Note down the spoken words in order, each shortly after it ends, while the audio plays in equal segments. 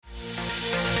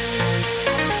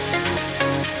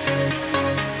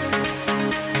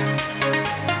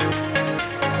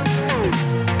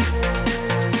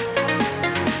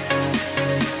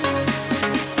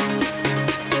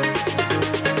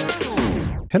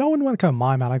Hello and welcome.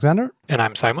 I'm Alexander. And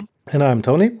I'm Simon. And I'm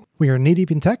Tony. We are knee-deep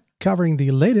in tech, covering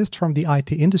the latest from the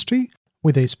IT industry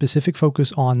with a specific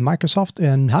focus on Microsoft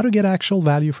and how to get actual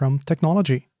value from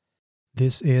technology.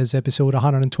 This is episode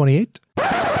 128.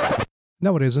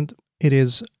 No, it isn't. It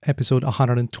is episode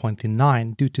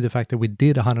 129 due to the fact that we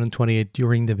did 128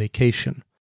 during the vacation.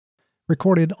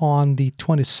 Recorded on the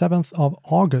 27th of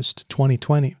August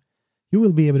 2020. You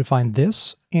will be able to find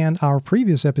this and our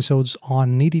previous episodes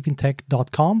on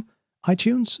kneedeepintech.com,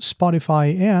 iTunes,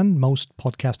 Spotify, and most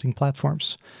podcasting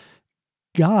platforms.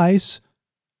 Guys,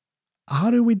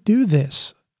 how do we do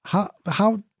this?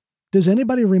 How does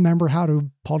anybody remember how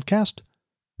to podcast?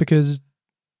 Because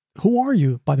who are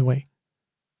you, by the way?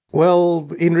 Well,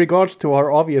 in regards to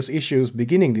our obvious issues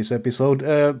beginning this episode,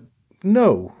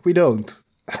 no, we don't.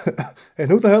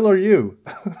 And who the hell are you?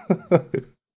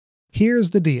 Here's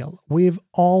the deal. We've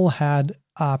all had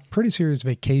a pretty serious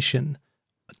vacation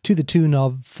to the tune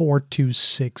of 4 to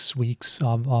 6 weeks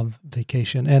of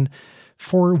vacation. And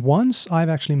for once, I've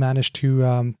actually managed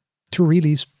to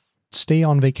really stay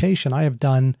on vacation. I have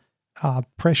done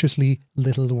preciously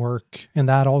little work, and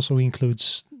that also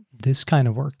includes this kind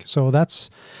of work. So that's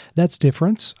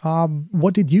different.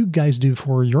 What did you guys do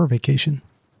for your vacation?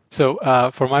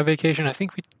 So for my vacation, I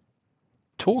think we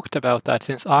talked about that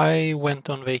since I went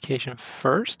on vacation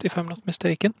first, if I'm not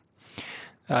mistaken.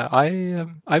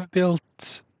 I've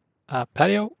built a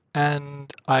patio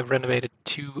and I've renovated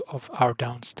 2 of our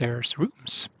downstairs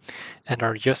rooms and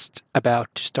are just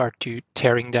about to start to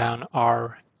tearing down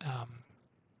our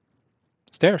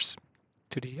stairs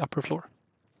to the upper floor.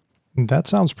 That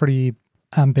sounds pretty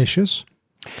ambitious.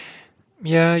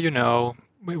 Yeah,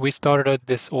 we started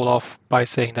this all off by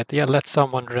saying that, let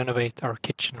someone renovate our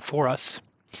kitchen for us.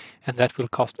 And that will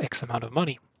cost X amount of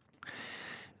money.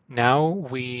 Now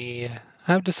we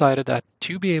have decided that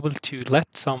to be able to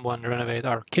let someone renovate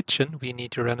our kitchen, we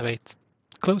need to renovate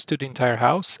close to the entire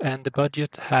house, and the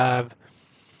budget have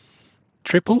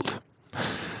tripled.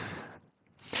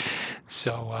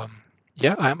 So,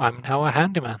 I'm now a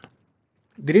handyman.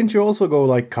 Didn't you also go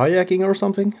like kayaking or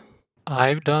something?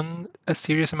 I've done a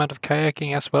serious amount of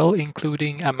kayaking as well,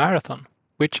 including a marathon,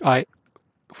 which I,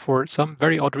 for some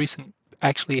very odd reason,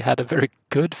 actually had a very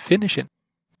good finish in.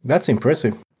 That's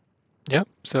impressive. Yeah,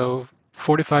 so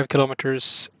 45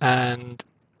 kilometers, and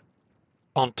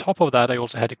on top of that, I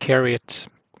also had to carry it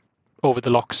over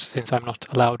the locks since I'm not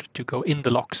allowed to go in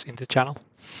the locks in the channel.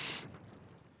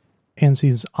 And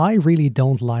since I really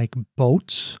don't like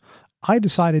boats, I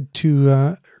decided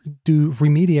to do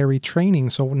remediary training.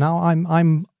 So now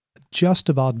I'm just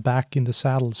about back in the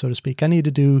saddle, so to speak. I need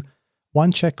to do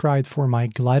 1 check ride for my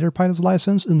glider pilot's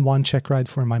license and 1 check ride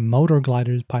for my motor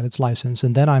glider pilot's license,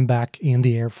 and then I'm back in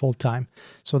the air full time.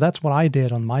 So that's what I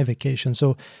did on my vacation.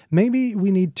 So maybe we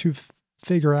need to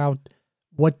figure out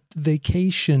what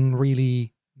vacation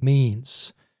really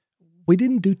means. We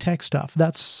didn't do tech stuff.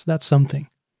 That's something.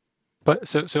 But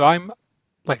so I'm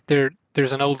like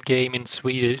there's an old game in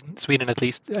Sweden at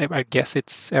least, I guess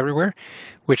it's everywhere,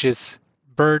 which is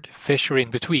bird, fish, or in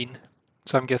between.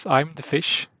 So I guess I'm the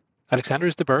fish, Alexander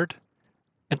is the bird,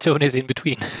 and Tony is in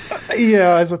between.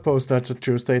 Yeah, I suppose that's a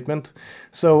true statement.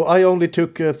 So I only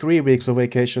took 3 weeks of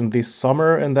vacation this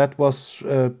summer, and that was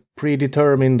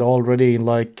predetermined already in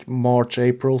like March,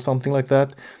 April, something like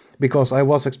that, because I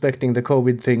was expecting the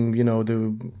COVID thing,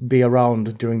 to be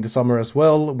around during the summer as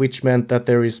well, which meant that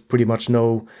there is pretty much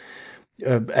no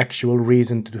actual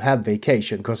reason to have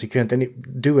vacation, because you can't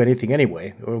do anything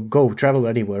anyway, or go travel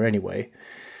anywhere anyway.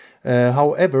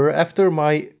 However, after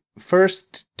my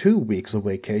first 2 weeks of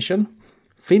vacation,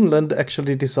 Finland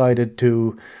actually decided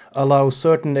to allow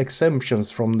certain exemptions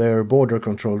from their border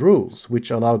control rules,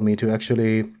 which allowed me to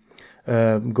actually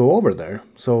go over there.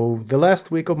 So the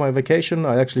last week of my vacation,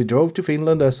 I actually drove to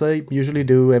Finland, as I usually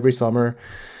do every summer,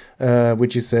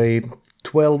 which is a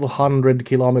 1,200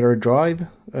 kilometer drive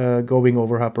going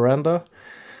over Haparanda,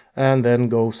 and then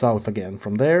go south again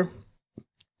from there.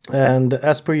 And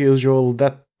as per usual,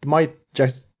 that might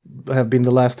just have been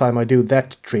the last time I do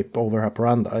that trip over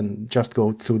Haparanda and just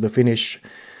go through the Finnish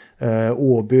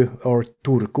Åby, or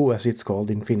Turku as it's called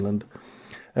in Finland,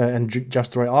 and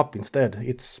just drive up instead.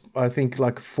 It's, I think,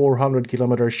 like 400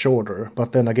 kilometers shorter,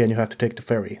 but then again you have to take the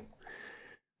ferry.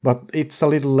 But it's a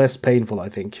little less painful, I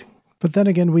think. But then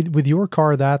again, with your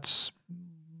car, that's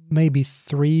maybe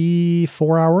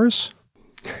 3-4 hours?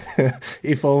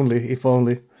 If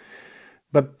only.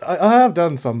 But I have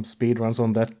done some speed runs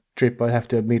on that trip, I have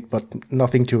to admit, but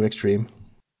nothing too extreme.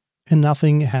 And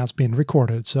nothing has been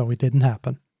recorded, so it didn't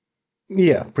happen.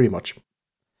 Yeah, pretty much.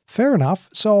 Fair enough.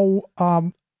 So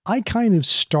I kind of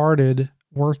started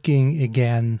working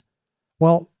again.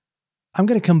 Well, I'm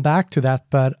going to come back to that,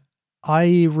 but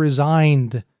I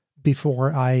resigned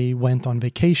before I went on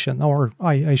vacation, or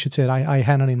I should say I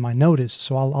handed in my notice,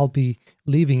 so I'll be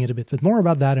leaving it a bit, but more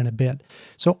about that in a bit.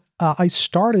 So I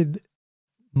started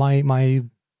my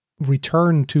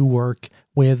return to work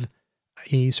with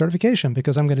a certification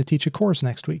because I'm going to teach a course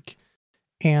next week.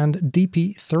 And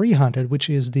DP300, which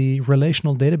is the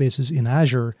relational databases in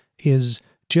Azure, is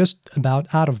just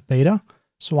about out of beta.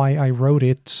 So I wrote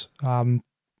it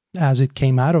as it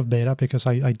came out of beta because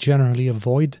I generally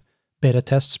avoid beta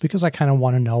tests because I kind of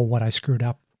want to know what I screwed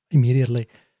up immediately.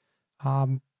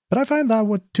 But I find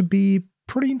that to be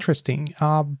pretty interesting.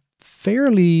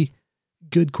 Fairly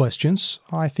good questions.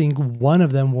 I think one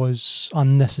of them was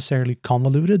unnecessarily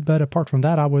convoluted, but apart from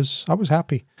that, I was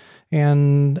happy.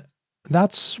 And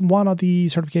that's one of the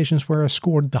certifications where I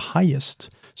scored the highest.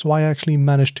 So I actually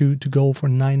managed to go for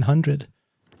 900.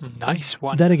 Nice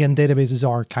one. Then again, databases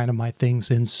are kind of my thing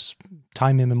since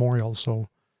time immemorial. So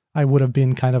I would have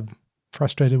been kind of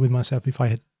frustrated with myself if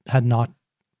I had not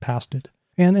passed it.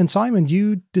 And Simon,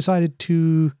 you decided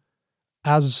to,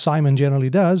 as Simon generally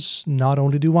does, not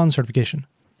only do one certification.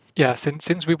 Yeah,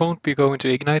 since we won't be going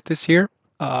to Ignite this year,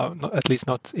 at least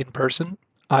not in person,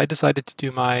 I decided to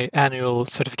do my annual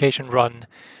certification run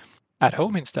at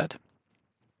home instead.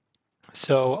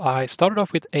 So I started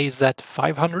off with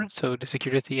AZ500, so the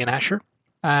security in Azure,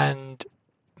 and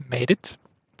made it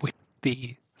with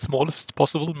the smallest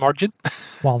possible margin.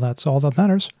 Well, that's all that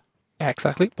matters.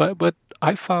 Exactly, but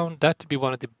I found that to be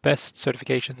one of the best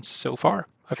certifications so far.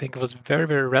 I think it was very,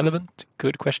 very relevant,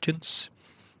 good questions,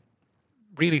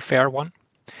 really fair one.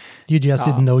 You just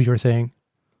didn't know your thing.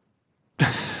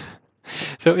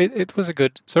 So it was a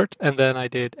good cert, and then I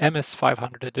did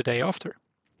MS500 the day after.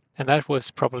 And that was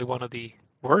probably one of the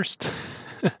worst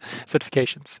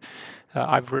certifications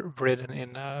I've written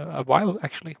in a while,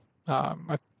 actually.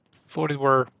 I thought it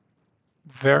were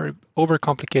very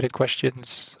overcomplicated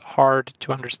questions, hard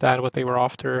to understand what they were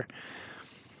after,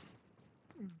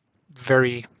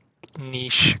 very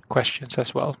niche questions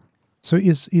as well. So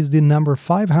is the number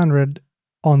 500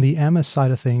 on the MS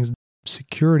side of things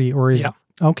security, or is... Yeah.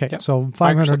 Okay, yeah. So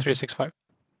 500... Microsoft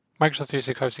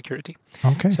 365 security.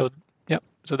 Okay.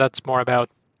 So that's more about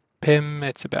PIM,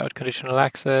 it's about conditional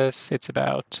access, it's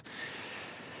about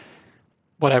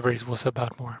whatever it was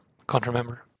about more. Can't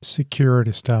remember.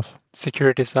 Security stuff.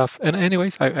 And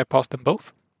anyways, I passed them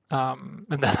both. And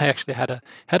then I actually had an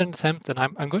attempt, and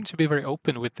I'm going to be very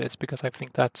open with this because I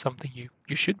think that's something you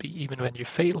should be even when you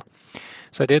fail.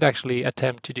 So I did actually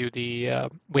attempt to do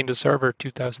the Windows Server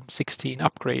 2016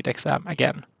 upgrade exam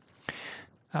again.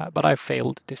 But I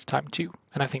failed this time too.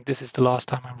 And I think this is the last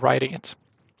time I'm writing it.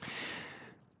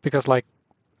 Because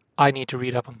I need to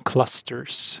read up on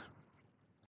clusters.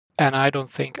 And I don't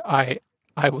think I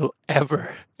will ever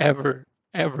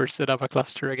set up a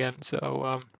cluster again.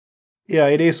 So yeah,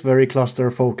 it is very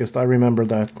cluster focused. I remember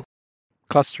that.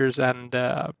 Clusters and...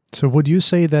 So would you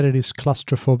say that it is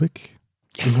claustrophobic?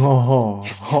 Yes. Oh.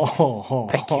 Yes.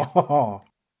 Thank you. All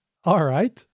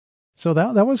right. So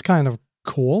that was kind of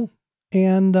cool.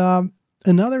 And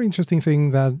another interesting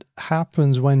thing that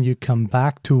happens when you come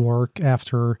back to work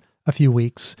after a few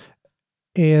weeks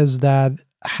is that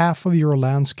half of your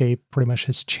landscape pretty much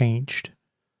has changed.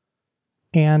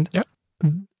 And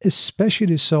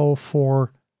especially so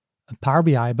for Power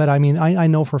BI. But I mean, I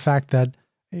know for a fact that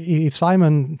if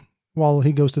Simon, while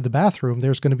he goes to the bathroom,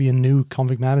 there's going to be a new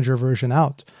ConfigMgr version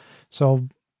out. So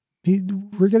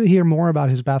we're going to hear more about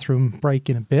his bathroom break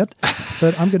in a bit.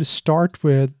 But I'm going to start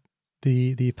with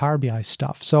the Power BI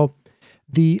stuff. So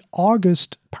the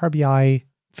August Power BI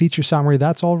feature summary,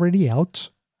 that's already out.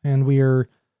 And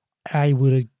I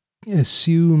would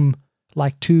assume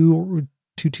like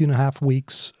 2.5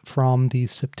 weeks from the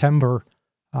September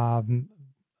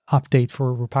update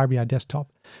for Power BI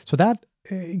Desktop. So that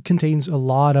contains a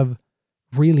lot of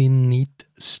really neat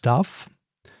stuff.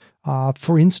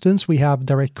 For instance, we have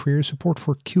direct query support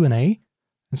for Q&A.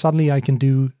 And suddenly I can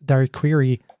do direct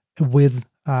query with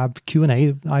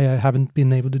Q&A. I haven't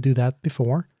been able to do that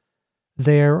before.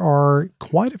 There are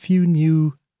quite a few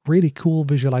new really cool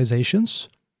visualizations.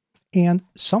 And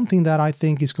something that I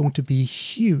think is going to be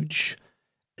huge,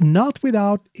 not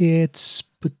without its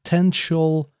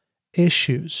potential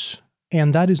issues.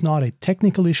 And that is not a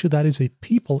technical issue, that is a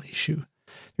people issue.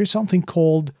 There's something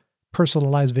called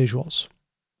personalized visuals.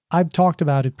 I've talked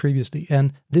about it previously,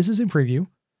 and this is in preview.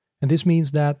 And this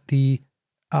means that the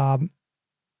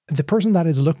person that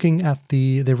is looking at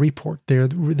the report,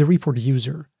 the report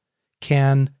user,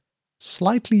 can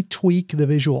slightly tweak the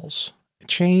visuals,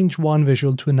 change one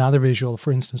visual to another visual,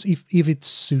 for instance, if it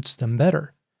suits them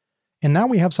better. And now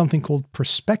we have something called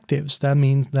perspectives. That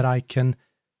means that I can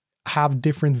have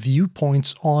different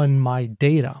viewpoints on my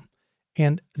data.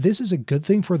 And this is a good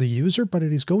thing for the user, but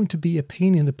it is going to be a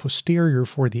pain in the posterior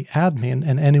for the admin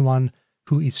and anyone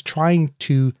who is trying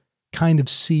to kind of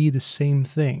see the same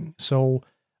thing. So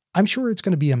I'm sure it's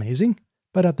going to be amazing,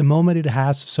 but at the moment it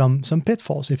has some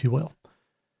pitfalls, if you will.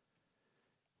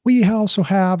 We also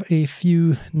have a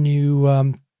few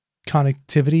new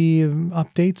connectivity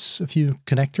updates, a few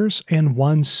connectors, and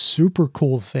one super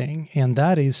cool thing, and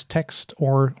that is text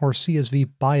or CSV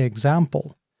by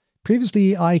example.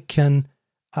 Previously, I can,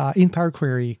 in Power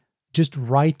Query, just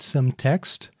write some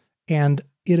text, and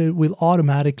it will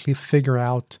automatically figure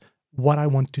out what I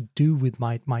want to do with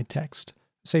my text.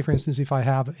 Say, for instance, if I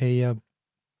have a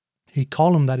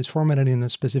column that is formatted in a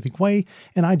specific way,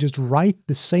 and I just write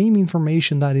the same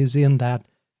information that is in that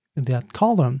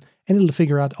column, and it'll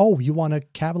figure out, oh, you want to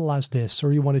capitalize this,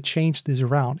 or you want to change this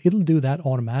around. It'll do that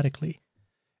automatically.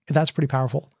 And that's pretty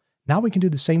powerful. Now we can do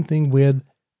the same thing with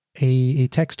a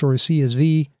text or a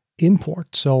CSV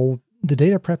import. So the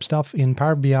data prep stuff in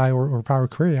Power BI or Power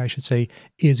Query, I should say,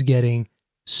 is getting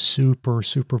super,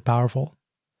 super powerful.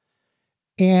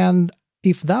 And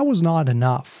if that was not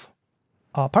enough,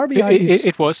 Power BI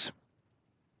it was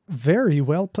very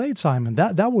well played, Simon.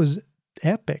 That was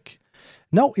epic.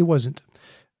 No, it wasn't,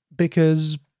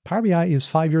 because Power BI is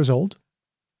 5 years old.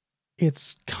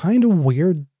 It's kind of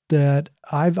weird that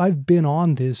I've been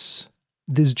on this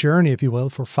journey, if you will,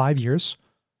 for 5 years,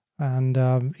 and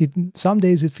some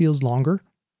days it feels longer,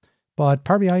 but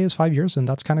Power BI is 5 years, and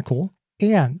that's kind of cool.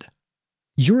 And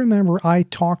you remember I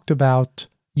talked about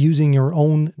using your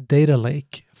own data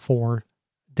lake for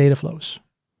data flows.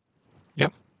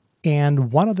 Yep.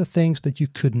 And one of the things that you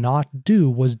could not do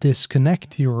was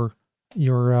disconnect your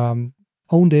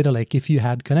own data lake if you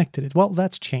had connected it. Well,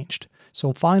 that's changed.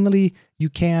 So finally, you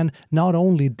can not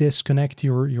only disconnect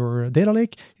your data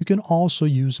lake, you can also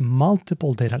use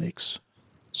multiple data lakes.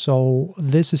 So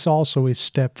this is also a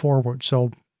step forward.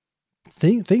 So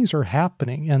things are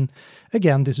happening. And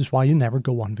again, this is why you never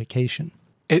go on vacation.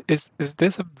 Is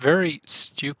this a very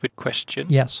stupid question?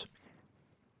 Yes.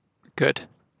 Good.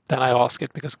 Then I'll ask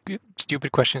it, because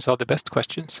stupid questions are the best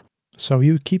questions. So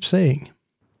you keep saying.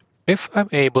 If I'm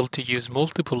able to use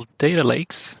multiple data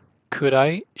lakes, could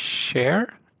I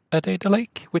share a data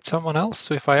lake with someone else?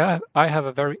 So if I have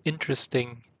a very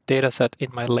interesting data set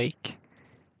in my lake,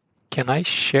 can I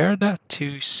share that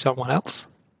to someone else?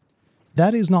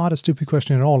 That is not a stupid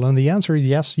question at all. And the answer is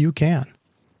yes, you can.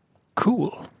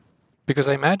 Cool. Because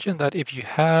I imagine that if you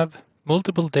have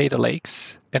multiple data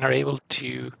lakes and are able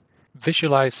to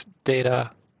visualize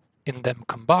data in them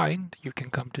combined, you can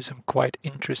come to some quite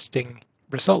interesting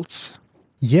results.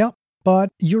 Yeah,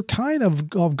 but you're kind of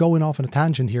going off on a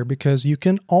tangent here, because you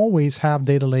can always have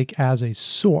data lake as a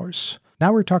source.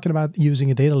 Now we're talking about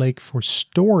using a data lake for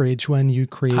storage when you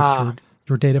create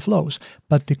your data flows.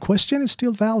 But the question is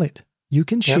still valid. You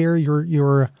can share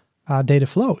your data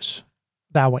flows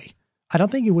that way. I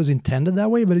don't think it was intended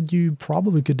that way, but you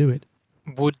probably could do it.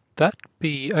 Would that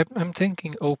be, I'm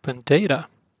thinking open data.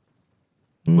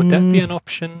 Would that be an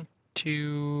option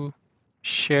to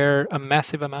share a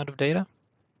massive amount of data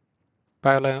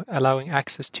by allowing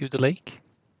access to the lake?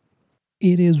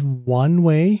 It is one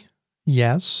way,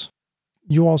 yes.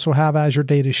 You also have Azure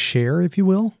Data Share, if you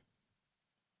will.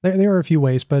 There are a few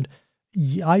ways, but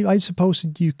I suppose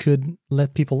that you could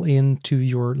let people into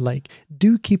your lake.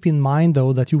 Do keep in mind,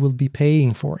 though, that you will be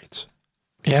paying for it.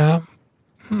 Yeah.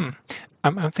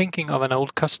 I'm thinking of an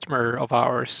old customer of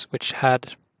ours which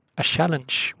had a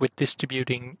challenge with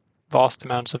distributing vast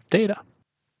amounts of data.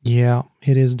 Yeah,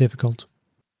 it is difficult.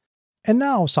 And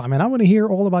now, Simon, I want to hear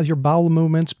all about your bowel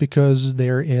movements, because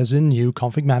there is a new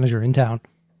config manager in town.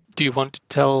 Do you want to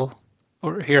tell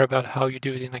or hear about how you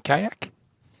do it in a kayak?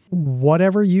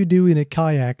 Whatever you do in a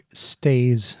kayak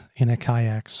stays in a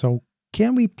kayak. So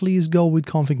can we please go with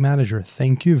config manager?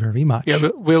 Thank you very much. Yeah,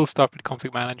 we'll start with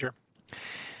config manager.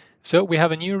 So we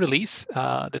have a new release,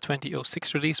 the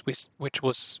 2006 release, which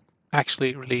was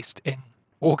actually released in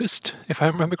August, if I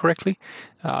remember correctly.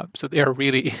 So they are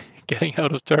really getting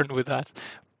out of turn with that.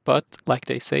 But like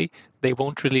they say, they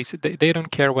won't release it. They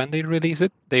don't care when they release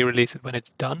it. They release it when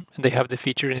it's done, and they have the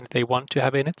feature in it they want to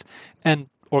have in it. And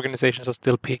organizations are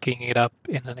still picking it up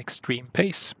in an extreme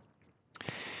pace.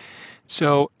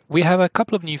 So we have a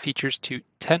couple of new features to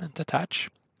tenant attach.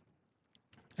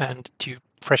 And to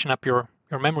freshen up your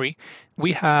memory,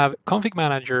 we have config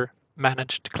manager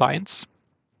managed clients.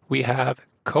 We have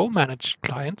co-managed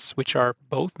clients, which are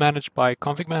both managed by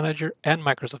config manager and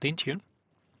Microsoft Intune.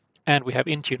 And we have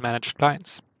Intune managed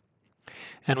clients.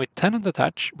 And with tenant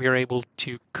attach, we are able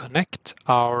to connect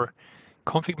our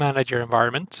config manager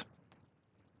environment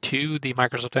to the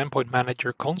Microsoft Endpoint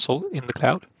Manager console in the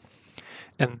cloud,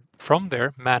 and from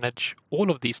there manage all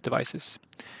of these devices.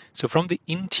 So from the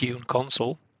Intune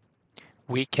console,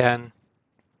 we can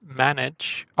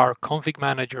manage our config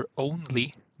manager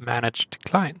only managed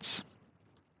clients.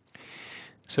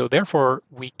 So therefore,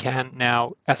 we can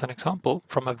now, as an example,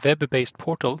 from a web-based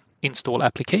portal, install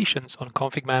applications on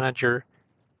config manager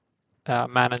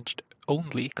managed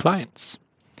only clients,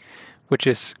 which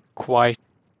is quite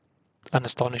an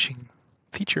astonishing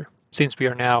feature, since we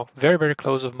are now very, very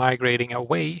close of migrating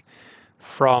away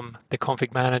from the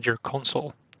config manager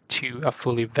console to a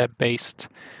fully web-based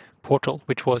portal,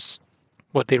 which was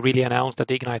what they really announced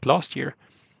at Ignite last year.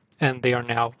 And they are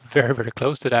now very, very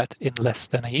close to that in less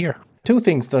than a year. Two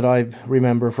things that I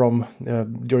remember from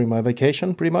during my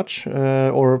vacation, pretty much,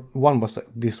 or one was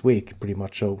this week, pretty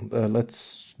much. So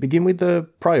let's begin with the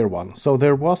prior one. So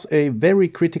there was a very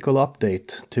critical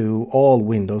update to all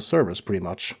Windows servers, pretty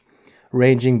much,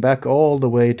 ranging back all the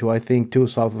way to, I think,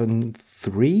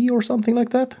 2003 or something like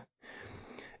that.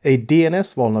 A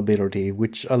DNS vulnerability,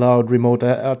 which allowed remote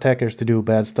attackers to do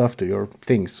bad stuff to your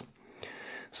things.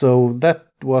 So that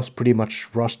was pretty much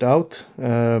rushed out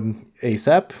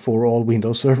ASAP for all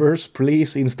Windows servers.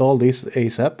 Please install this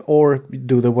ASAP or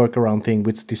do the workaround thing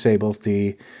which disables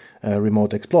the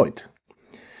remote exploit.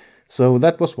 So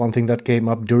that was one thing that came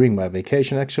up during my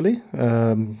vacation actually,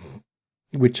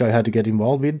 which I had to get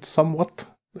involved with somewhat,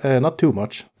 not too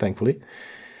much, thankfully.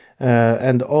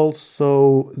 And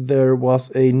also there was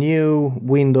a new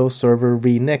Windows Server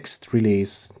vNext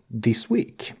release this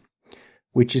week,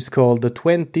 which is called the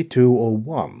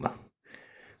 2201.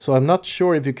 So I'm not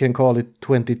sure if you can call it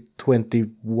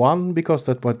 2021 because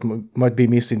that might be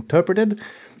misinterpreted.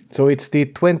 So it's the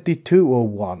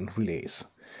 2201 release.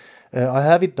 I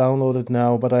have it downloaded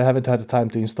now, but I haven't had the time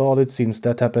to install it since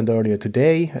that happened earlier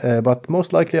today. But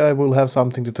most likely I will have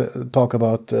something to talk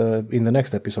about in the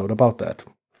next episode about that.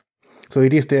 So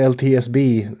it is the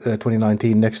LTSB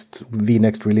 2019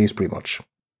 vNext release pretty much.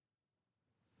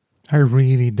 I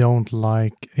really don't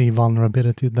like a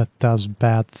vulnerability that does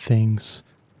bad things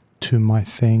to my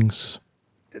things.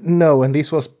 No, and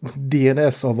this was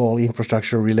DNS of all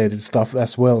infrastructure-related stuff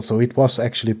as well, so it was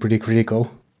actually pretty critical.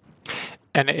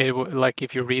 And like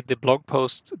if you read the blog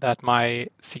post that my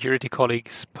security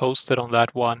colleagues posted on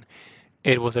that one,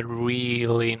 it was a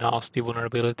really nasty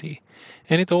vulnerability.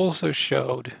 And it also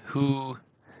showed who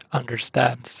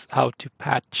understands how to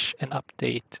patch and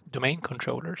update domain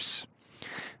controllers,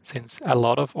 since a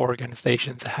lot of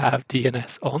organizations have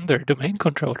DNS on their domain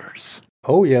controllers.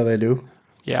 Oh, yeah, they do.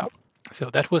 Yeah,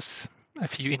 so that was a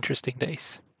few interesting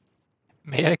days.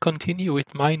 May I continue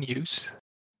with my news?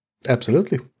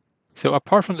 Absolutely. So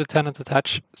apart from the tenant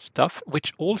attach stuff,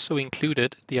 which also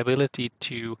included the ability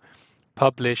to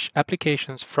publish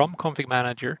applications from Config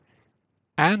Manager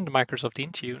and Microsoft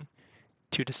Intune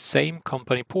to the same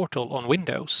company portal on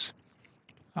Windows,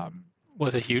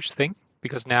 was a huge thing,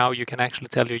 because now you can actually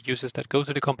tell your users that go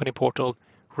to the company portal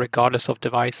regardless of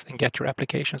device and get your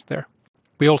applications there.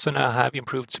 We also now have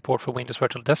improved support for Windows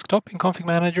Virtual Desktop in Config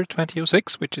Manager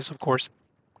 2006, which is of course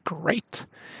great.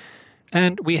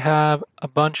 And we have a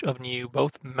bunch of new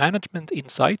both management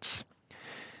insights.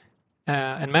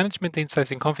 And management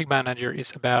insights in Config Manager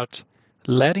is about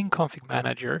letting Config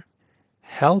Manager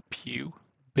help you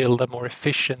build a more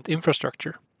efficient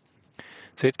infrastructure.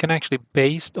 So it can actually,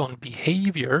 based on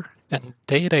behavior and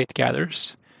data it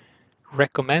gathers,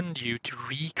 recommend you to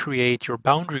recreate your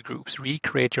boundary groups,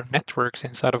 recreate your networks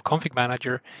inside of Config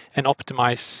Manager, and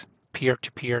optimize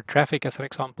peer-to-peer traffic as an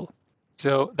example.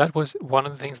 So that was one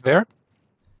of the things there.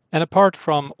 And apart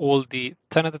from all the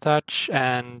tenant attach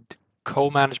and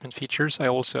co-management features, I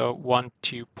also want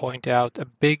to point out a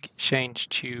big change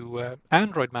to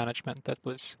Android management that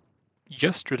was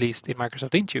just released in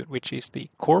Microsoft Intune, which is the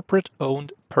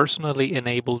corporate-owned personally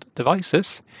enabled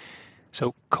devices.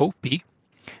 So COPE,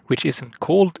 which isn't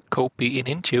called COPE in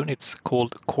Intune, it's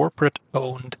called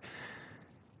corporate-owned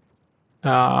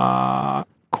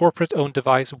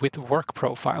device with work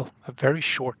profile, a very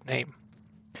short name.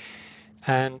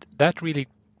 And that really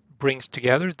brings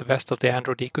together the best of the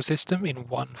Android ecosystem in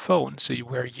one phone. So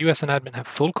where you as an admin have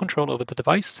full control over the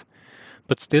device,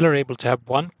 but still are able to have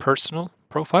one personal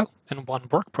profile and one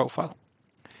work profile.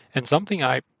 And something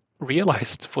I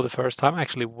realized for the first time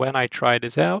actually when I tried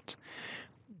this out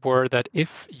were that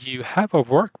if you have a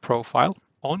work profile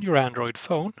on your Android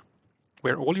phone,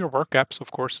 where all your work apps,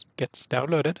 of course, gets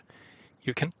downloaded,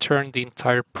 you can turn the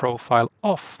entire profile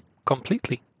off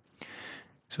completely.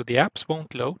 So the apps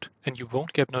won't load and you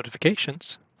won't get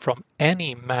notifications from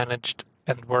any managed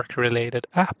and work-related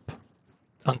app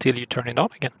until you turn it on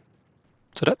again.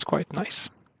 So that's quite nice.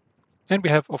 And we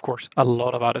have, of course, a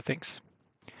lot of other things.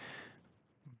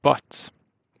 But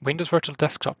Windows Virtual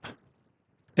Desktop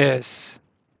is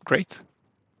great.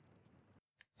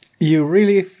 You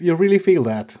really feel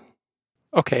that?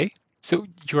 Okay, so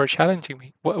you are challenging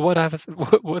me.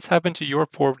 What's happened to your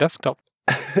poor desktop?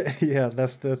 Yeah,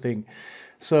 that's the thing.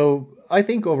 So I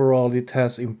think overall it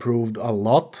has improved a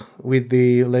lot with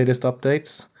the latest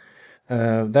updates.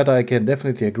 That I can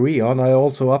definitely agree on. I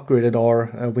also upgraded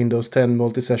our Windows 10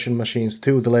 multi-session machines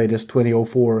to the latest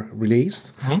 2004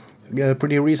 release.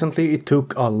 Pretty recently. It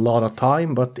took a lot of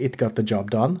time, but it got the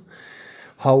job done.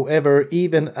 However,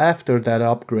 even after that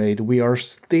upgrade, we are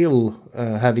still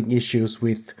having issues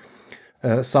with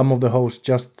some of the hosts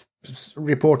just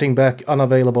reporting back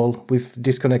unavailable with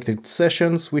disconnected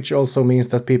sessions, which also means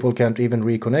that people can't even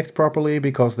reconnect properly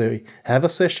because they have a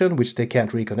session which they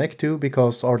can't reconnect to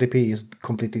because RDP is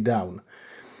completely down.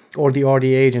 Or the RD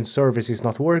agent service is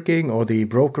not working, or the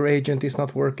broker agent is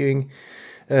not working.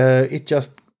 It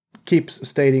just keeps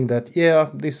stating that,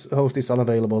 yeah, this host is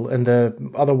unavailable and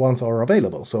the other ones are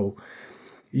available. So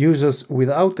users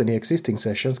without any existing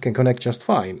sessions can connect just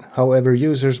fine. However,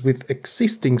 users with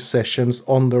existing sessions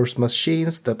on those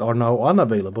machines that are now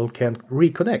unavailable can't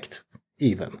reconnect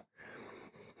even.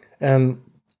 And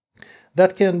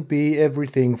that can be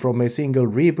everything from a single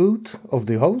reboot of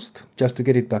the host just to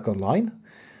get it back online,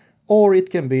 or it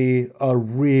can be a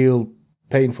real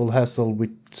painful hassle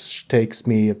which takes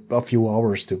me a few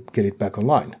hours to get it back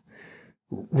online.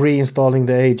 Reinstalling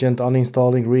the agent,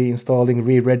 uninstalling, reinstalling,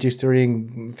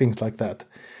 re-registering, things like that.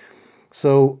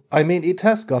 So, I mean, it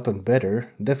has gotten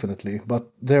better, definitely, but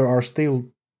there are still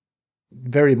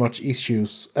very much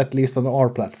issues, at least on our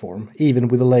platform, even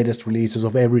with the latest releases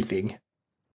of everything.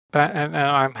 And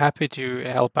I'm happy to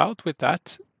help out with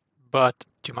that, but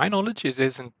to my knowledge, it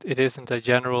isn't a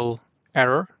general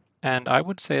error. And I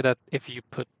would say that if you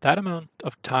put that amount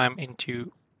of time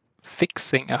into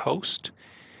fixing a host,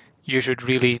 you should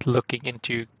really looking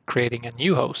into creating a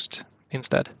new host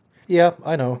instead. Yeah,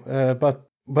 I know, but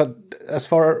as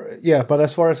far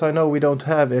as I know, we don't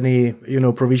have any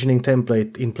provisioning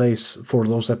template in place for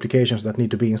those applications that need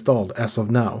to be installed as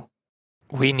of now.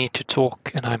 We need to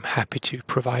talk, and I'm happy to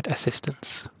provide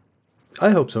assistance. I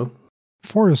hope so.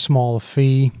 For a small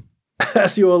fee.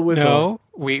 As you always are. No,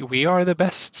 we are the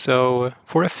best, so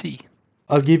for a fee.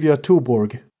 I'll give you a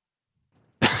Tuborg.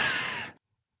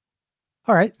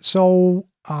 All right, so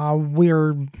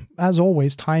we're, as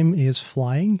always, time is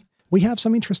flying. We have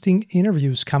some interesting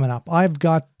interviews coming up. I've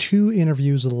got 2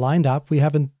 interviews lined up. We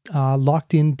haven't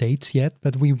locked in dates yet,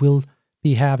 but we will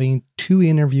be having 2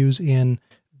 interviews in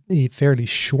a fairly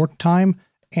short time,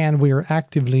 and we are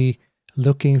actively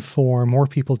looking for more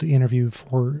people to interview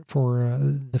for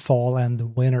the fall and the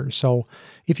winter. So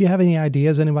if you have any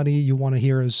ideas, anybody you want to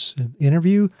hear us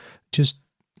interview, just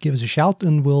give us a shout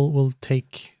and we'll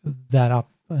take that up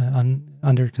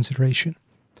under consideration.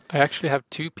 I actually have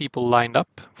 2 people lined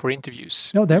up for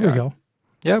interviews. Oh, there we go.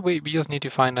 Yeah, we just need to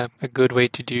find a good way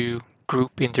to do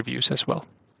group interviews as well.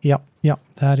 Yep.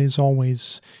 That is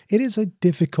always, it is a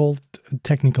difficult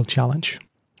technical challenge.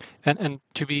 And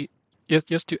to be,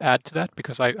 just to add to that,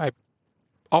 because I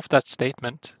of that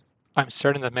statement, I'm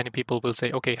certain that many people will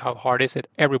say, okay, how hard is it?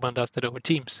 Everyone does that over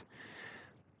Teams.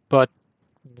 But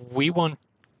we want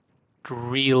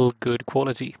real good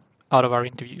quality out of our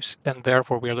interviews, and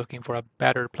therefore we are looking for a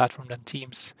better platform than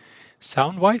Teams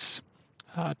sound-wise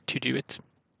to do it,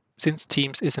 since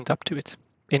Teams isn't up to it,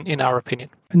 in our opinion.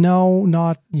 No,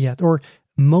 not yet. Or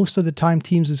most of the time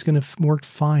Teams is going to work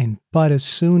fine, but as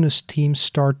soon as Teams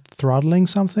start throttling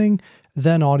something,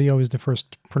 then audio is the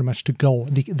first pretty much to go.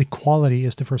 The quality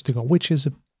is the first to go, which is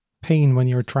a pain when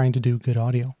you're trying to do good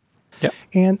audio. Yeah.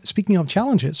 And speaking of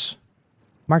challenges,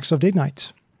 Microsoft Date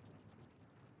Night.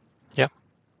 Yeah.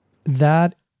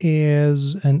 That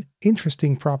is an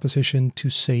interesting proposition, to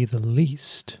say the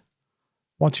least.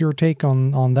 What's your take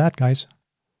on that, guys?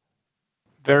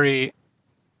 Very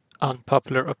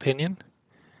unpopular opinion.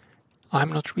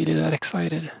 I'm not really that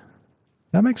excited.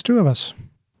 That makes 2 of us.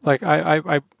 Like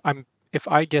I'm if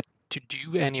I get to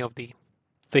do any of the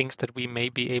things that we may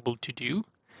be able to do,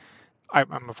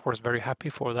 I'm of course very happy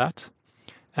for that.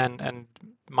 And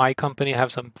my company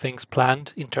have some things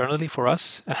planned internally for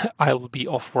us. I will be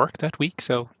off work that week,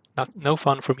 so no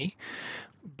fun for me.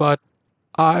 But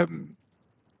I'm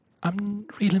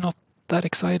really not that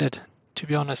excited, to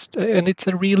be honest. And it's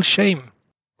a real shame.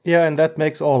 Yeah, and that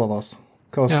makes all of us,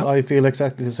 because I feel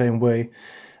exactly the same way.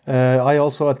 I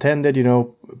also attended,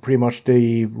 pretty much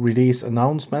the release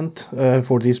announcement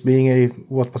for this being a,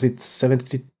 what was it,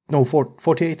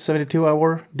 48, 72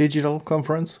 hour digital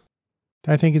conference?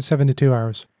 I think it's 72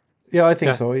 hours. Yeah, I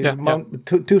think so. Yeah.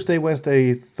 Tuesday,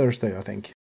 Wednesday, Thursday, I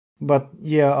think. But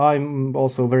yeah, I'm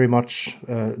also very much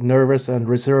nervous and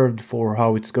reserved for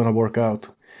how it's going to work out.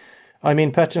 I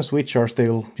mean, Patch and Switch are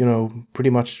still, pretty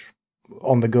much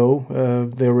on the go.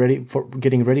 They're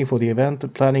getting ready for the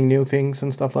event, planning new things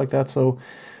and stuff like that. So,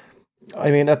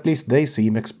 I mean, at least they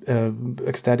seem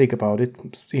ecstatic about it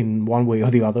in one way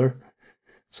or the other.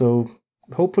 So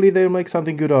hopefully they'll make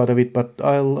something good out of it. But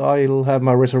I'll have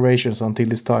my reservations until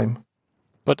this time.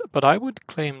 But I would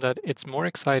claim that it's more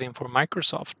exciting for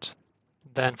Microsoft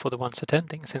than for the ones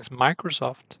attending, since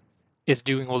Microsoft is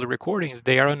doing all the recordings.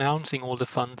 They are announcing all the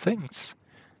fun things.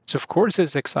 So of course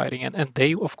it's exciting, and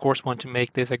they of course want to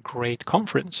make this a great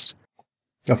conference.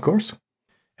 Of course.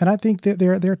 And I think that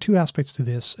there are two aspects to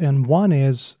this. And one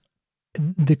is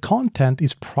the content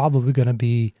is probably going to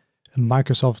be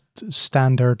Microsoft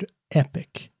standard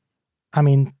epic. I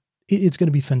mean, it's going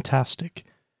to be fantastic.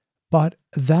 But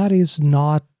that is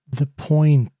not the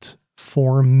point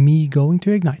for me going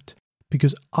to Ignite,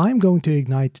 because I'm going to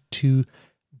Ignite to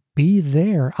be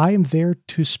there. I am there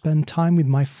to spend time with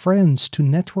my friends, to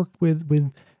network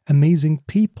with amazing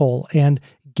people, and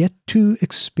get to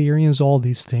experience all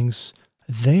these things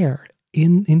there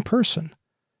in person.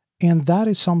 And that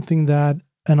is something that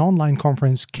an online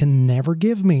conference can never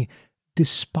give me,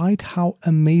 despite how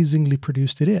amazingly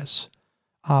produced it is.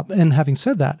 And having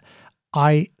said that,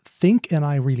 I think and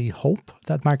I really hope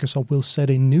that Microsoft will set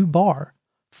a new bar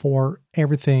for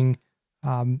everything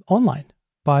online.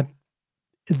 But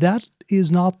that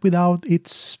is not without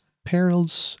its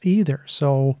perils either.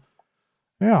 So,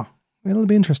 yeah, it'll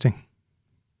be interesting.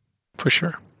 For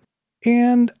sure.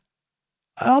 And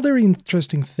other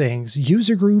interesting things,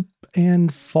 user group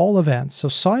and fall events. So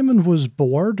Simon was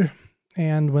bored,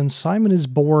 and when Simon is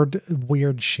bored,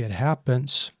 weird shit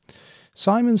happens.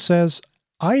 Simon says,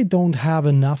 I don't have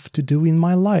enough to do in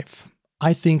my life.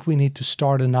 I think we need to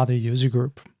start another user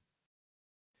group.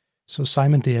 So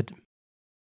Simon did.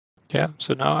 Yeah,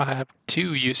 so now I have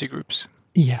 2 user groups.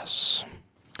 Yes.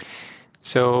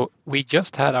 So we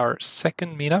just had our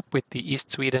second meetup with the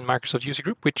East Sweden Microsoft user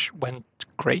group, which went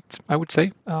great, I would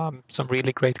say. Some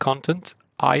really great content.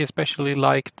 I especially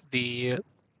liked the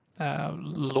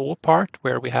law part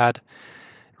where we had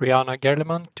Rihanna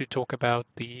Gerleman to talk about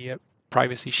the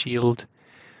Privacy Shield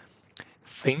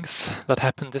things that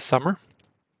happened this summer.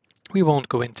 We won't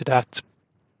go into that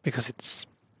because it's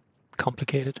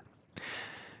complicated.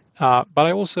 But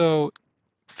I also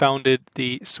founded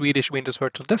the Swedish Windows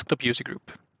Virtual Desktop user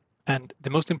group. And the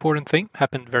most important thing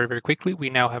happened very, very quickly. We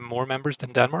now have more members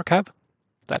than Denmark have.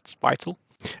 That's vital.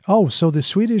 Oh, so the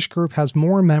Swedish group has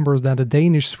more members than the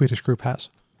Danish Swedish group has.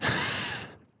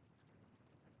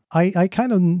 I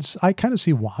kind of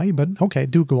see why, but okay,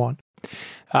 do go on.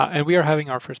 And we are having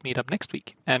our first meetup next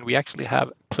week, and we actually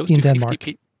have close in to Denmark. 50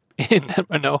 people. In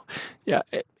Denmark, no, yeah.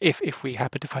 If we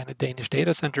happen to find a Danish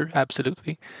data center,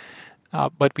 absolutely.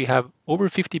 But we have over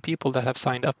 50 people that have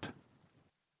signed up.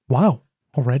 Wow,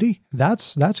 already?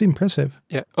 That's impressive.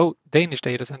 Yeah. Oh, Danish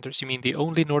data centers. You mean the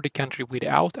only Nordic country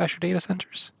without Azure data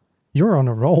centers? You're on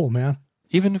a roll, man.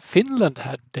 Even Finland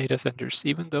had data centers,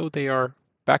 even though they are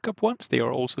backup ones. They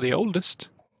are also the oldest.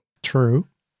 True.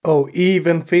 Oh,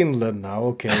 even Finland now.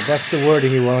 Okay, that's the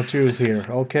wording you want to choose here.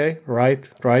 Okay,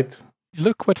 right.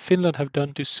 Look what Finland have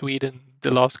done to Sweden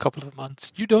the last couple of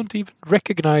months. You don't even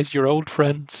recognize your old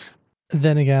friends.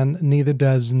 Then again, neither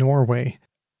does Norway.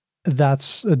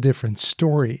 That's a different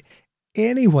story.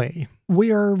 Anyway,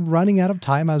 we are running out of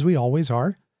time, as we always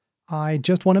are. I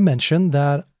just want to mention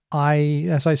that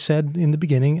as I said in the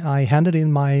beginning, I handed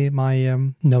in my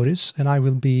notice, and I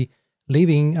will be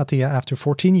leaving after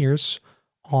 14 years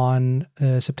on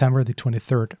September the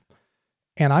 23rd.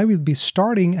 And I will be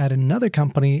starting at another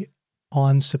company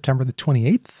on September the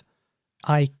 28th.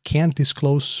 I can't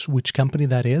disclose which company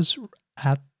that is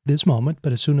at this moment,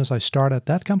 but as soon as I start at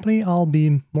that company, I'll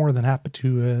be more than happy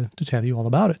to tell you all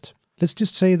about it. Let's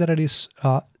just say that it is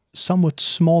somewhat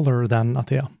smaller than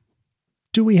Atea.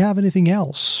 Do we have anything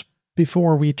else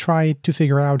before we try to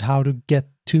figure out how to get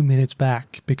 2 minutes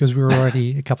back, because we're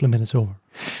already a couple of minutes over?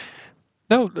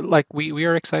 No, like we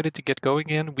are excited to get going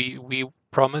in. We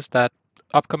promise that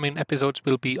upcoming episodes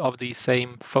will be of the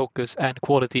same focus and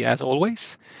quality as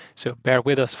always. So bear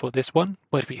with us for this one,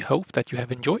 but we hope that you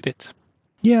have enjoyed it.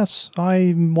 Yes,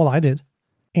 I did.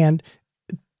 And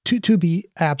to be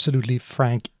absolutely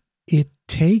frank, it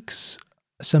takes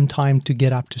some time to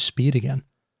get up to speed again.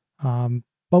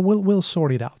 but we'll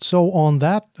sort it out. So on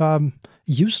that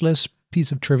useless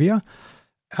piece of trivia,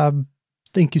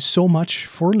 thank you so much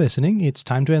for listening. It's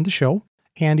time to end the show.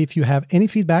 And if you have any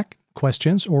feedback,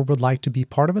 questions, or would like to be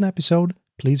part of an episode,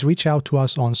 please reach out to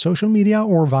us on social media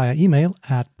or via email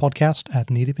at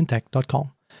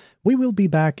podcast@nativeinTech.com. We will be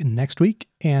back next week,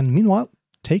 and meanwhile,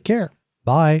 take care.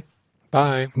 Bye.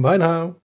 Bye. Bye now.